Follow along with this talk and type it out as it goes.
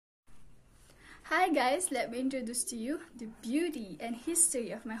Hi guys, let me introduce to you the beauty and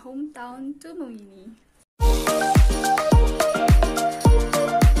history of my hometown, Tumauini.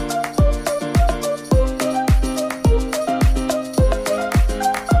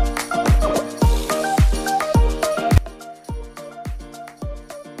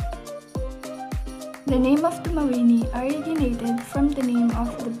 The name of Tumauini originated from the name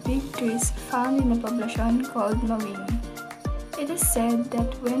of the big trees found in a poblacion called Mauini. It is said that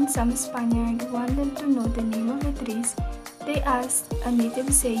when some Spaniard wanted to know the name of the trees, they asked a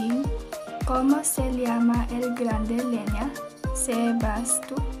native saying, "¿Cómo se llama el grande leña? Se vas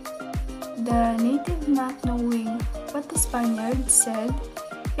tú?" The native, not knowing what the Spaniard said,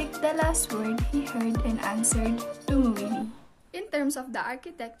 picked the last word he heard and answered Tumauini. In terms of the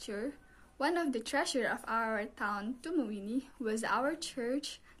architecture, one of the treasure of our town, Tumauini, was our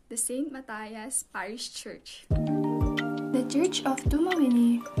church, the St. Matthias Parish Church. The Church of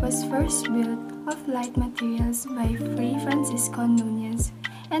Tumauini was first built of light materials by Fray Francisco Nunez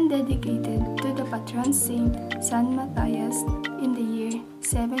and dedicated to the patron saint San Matthias in the year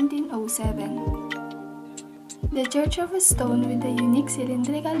 1707. The church of stone with a unique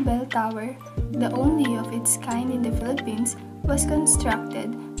cylindrical bell tower, the only of its kind in the Philippines, was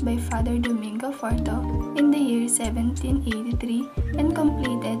constructed by Father Domingo Forto in the year 1783 and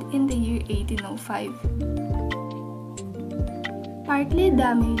completed in the year 1805. Partly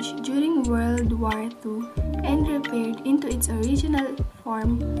damaged during World War II and repaired into its original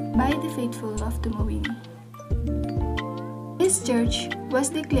form by the faithful of Tumauini. This church was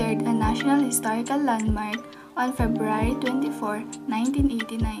declared a National Historical Landmark on February 24,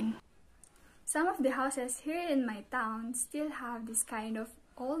 1989. Some of the houses here in my town still have this kind of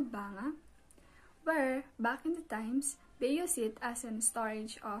old banga, where back in the times, they use it as a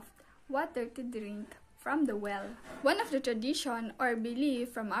storage of water to drink from the well. One of the tradition or belief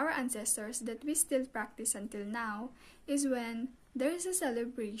from our ancestors that we still practice until now is when there is a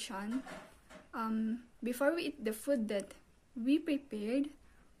celebration, before we eat the food that we prepared,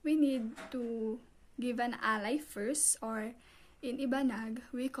 we need to give an alay first, or in Ibanag,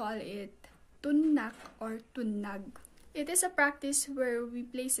 we call it tunnak or tunnag. It is a practice where we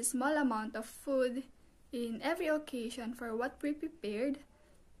place a small amount of food in every occasion for what we prepared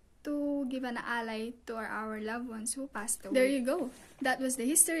to give an alay to our loved ones who passed away. There you go. That was the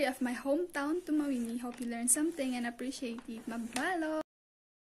history of my hometown, Tumauini. Hope you learned something and appreciate it. Mabalo!